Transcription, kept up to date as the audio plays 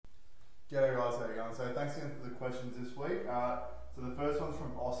G'day guys, how you going? So thanks again for the questions this week. So the first one's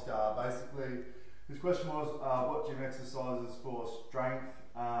from Oscar. Basically, his question was, what gym exercises for strength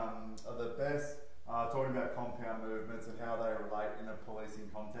are the best? Talking about compound movements and how they relate in a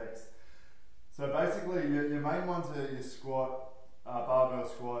policing context. So basically, your main ones are your squat, barbell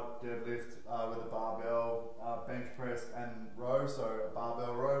squat, deadlift with a barbell, bench press and row, so a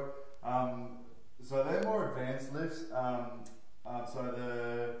barbell row. So they're more advanced lifts.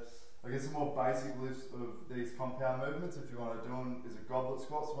 I guess the more basic lifts of these compound movements, if you want to do them, is a goblet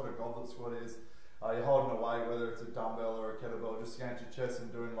squat. So what a goblet squat is, you're holding a weight, whether it's a dumbbell or a kettlebell, just against your chest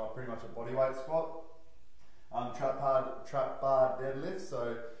and doing like pretty much a body weight squat. Trap bar deadlift.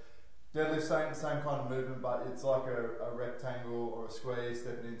 So deadlift, same kind of movement, but it's like a rectangle or a square you're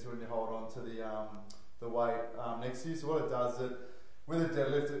stepping into, and you hold on to the weight next to you. So what it does is, with a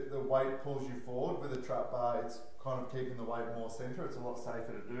deadlift, the weight pulls you forward. With a trap bar, it's kind of keeping the weight more centre. It's a lot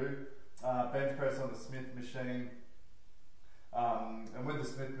safer to do. Bench press on the Smith machine. And with the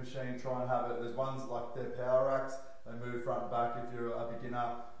Smith machine, try and have it. There's ones like they're power racks. They move front and back. If you're a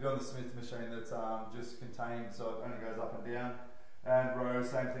beginner, you're on the Smith machine that's just contained, so it only goes up and down. And row,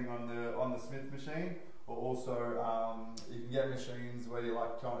 same thing on the Smith machine. Or also, you can get machines where you're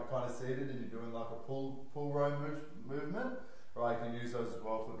like kind of seated and you're doing like a pull row movement. Right, you can use those as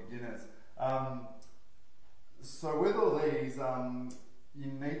well for beginners. So with all these,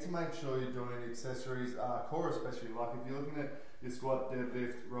 you need to make sure you're doing accessories, core especially. Like if you're looking at your squat,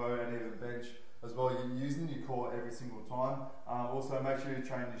 deadlift, row, and even bench as well, you're using your core every single time. Also, make sure you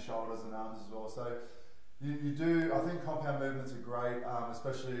train your shoulders and arms as well. So you do. I think compound movements are great,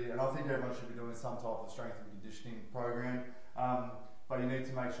 especially, and I think everyone should be doing some type of strength and conditioning program. But you need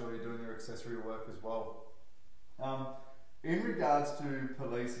to make sure you're doing your accessory work as well. In regards to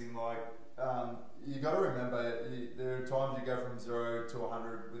policing, like you got to remember, there are times you go from 0 to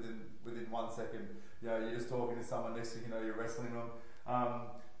 100 within 1 second. You know, you're just talking to someone next to you, you're wrestling them.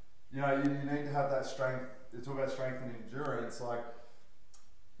 You need to have that strength. It's all about strength and endurance. Like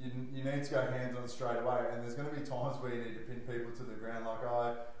you need to go hands on straight away, and there's going to be times where you need to pin people to the ground. Like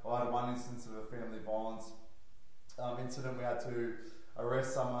I had one instance of a family violence incident. We had to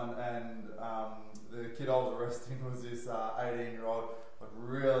arrest someone, and the kid I was arresting was this 18-year-old, like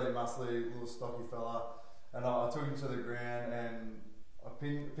really muscly, little stocky fella, and I took him to the ground and I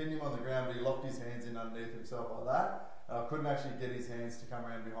pinned him on the ground, but he locked his hands in underneath himself like that. I couldn't actually get his hands to come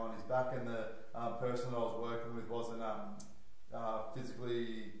around behind his back, and the person that I was working with wasn't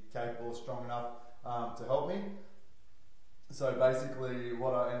physically capable or strong enough to help me. So basically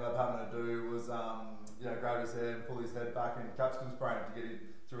what I ended up having to do was grab his head and pull his head back and capsicum spray him to get him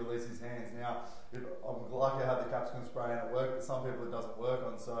to release his hands. Now, I'm lucky I had the capsicum spray and it worked, but some people it doesn't work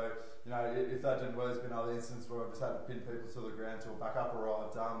on. So, if that didn't work, there's been other instances where I've just had to pin people to the ground till backup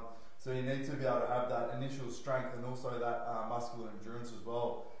arrived. So you need to be able to have that initial strength and also that muscular endurance as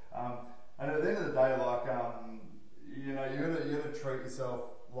well. And at the end of the day, like, you got to treat yourself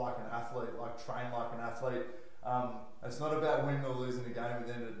like an athlete, like train like an athlete. It's not about winning or losing a game at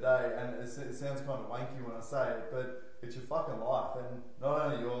the end of the day, and it sounds kind of wanky when I say it, but it's your fucking life, and not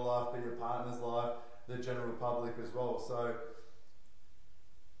only your life, but your partner's life, the general public as well. So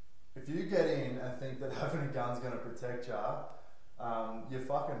if you get in and think that having a gun's going to protect you, you're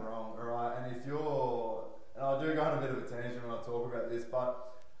fucking wrong, alright? And if you're, and I do go on a bit of a tangent when I talk about this,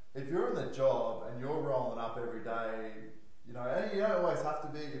 but if you're in the job and you're rolling up every day, and you don't always have to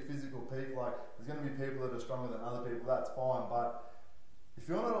be at your physical peak. Like, there's going to be people that are stronger than other people, that's fine, but if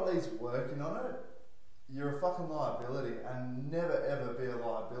you're not at least working on it, you're a fucking liability. And never ever be a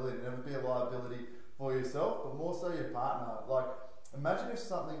liability. Never be a liability for yourself, but more so your partner. Like, imagine if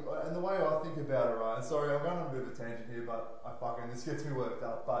something, and the way I think about it, right, and sorry, I'm going on a bit of a tangent here, but this gets me worked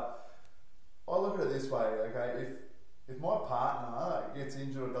up, but I look at it this way, okay, if my partner gets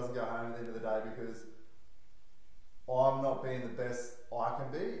injured or doesn't go home at the end of the day because I'm not being the best I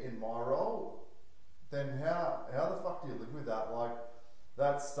can be in my role, then how the fuck do you live with that? Like,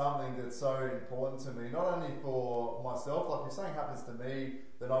 that's something that's so important to me, not only for myself. Like, if something happens to me,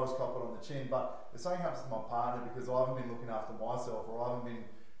 then I was cop it on the chin, but if something happens to my partner because I haven't been looking after myself, or I haven't been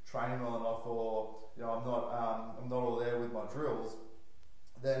training well enough, or I'm not all there with my drills,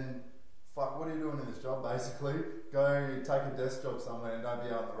 then fuck, what are you doing in this job? Basically, go take a desk job somewhere and don't be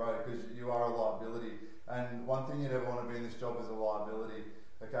out on the road, because you are a liability. And one thing you never want to be in this job is a liability.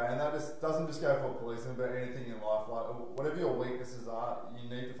 Okay, and that just doesn't just go for policing, but anything in life. Like, whatever your weaknesses are, you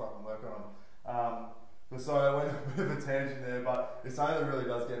need to fucking work on them. So I went a bit of a tangent there, but it's something that really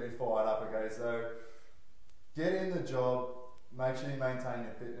does get me fired up. Okay, so get in the job, make sure you maintain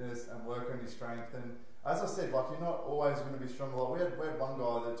your fitness and work on your strength. And as I said, like, you're not always going to be strong. Like, we had one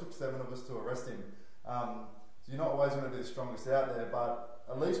guy that took 7 of us to arrest him. So you're not always going to be the strongest out there, but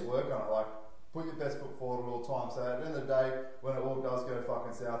at least work on it. Like, put your best foot forward at all times. So at the end of the day, when it all does go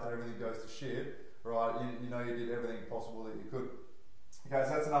fucking south and everything goes to shit, right, you know you did everything possible that you could. Okay,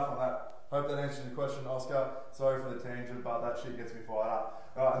 so that's enough on that. Hope that answers your question, Oscar. Sorry for the tangent, but that shit gets me fired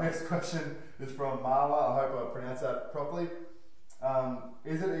up. Alright, next question is from Marwa. I hope I pronounced that properly.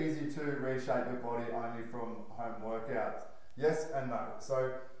 Is it easy to reshape your body only from home workouts? Yes and no.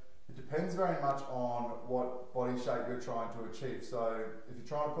 So it depends very much on what body shape you're trying to achieve. So if you're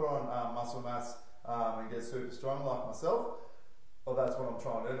trying to put on muscle mass and get super strong like myself, well, that's what I'm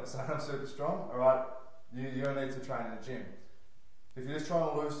trying to do. Not saying I'm super strong, alright? You're going to need to train in the gym. If you're just trying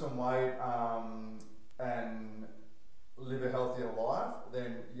to lose some weight and live a healthier life,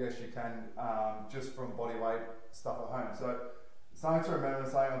 then yes, you can, just from body weight stuff at home. So something to remember,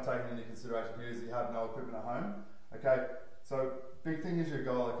 something I'm taking into consideration here is that you have no equipment at home. Okay, so big thing is your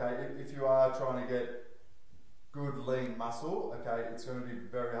goal. Okay, if you are trying to get good lean muscle, okay, it's going to be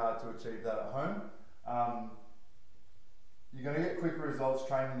very hard to achieve that at home. You're going to get quicker results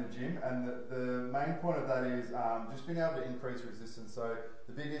training in the gym, and the main point of that is just being able to increase resistance. So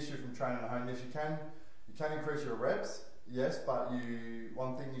the big issue from training at home is you can increase your reps, yes, but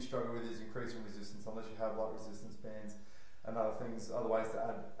one thing you struggle with is increasing resistance unless you have like resistance bands and other things, other ways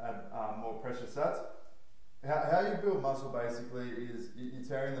to add more pressure sets. How you build muscle basically is you're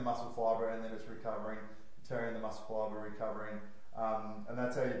tearing the muscle fibre and then it's recovering, tearing the muscle fibre, recovering, and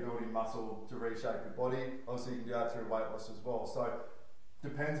that's how you're building muscle to reshape your body. Obviously you can do that through weight loss as well. So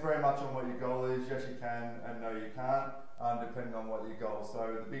depends very much on what your goal is. Yes, you can, and no, you can't, depending on what your goal.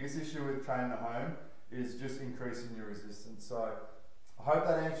 So the biggest issue with training at home is just increasing your resistance. So I hope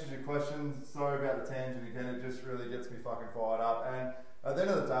that answers your question. Sorry about the tangent again, it just really gets me fucking fired up. And at the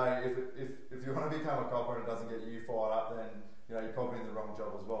end of the day, if you want to become a copper and it doesn't get you fired up, then you're probably in the wrong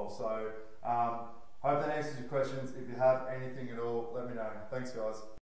job as well. So hope that answers your questions. If you have anything at all, let me know. Thanks, guys.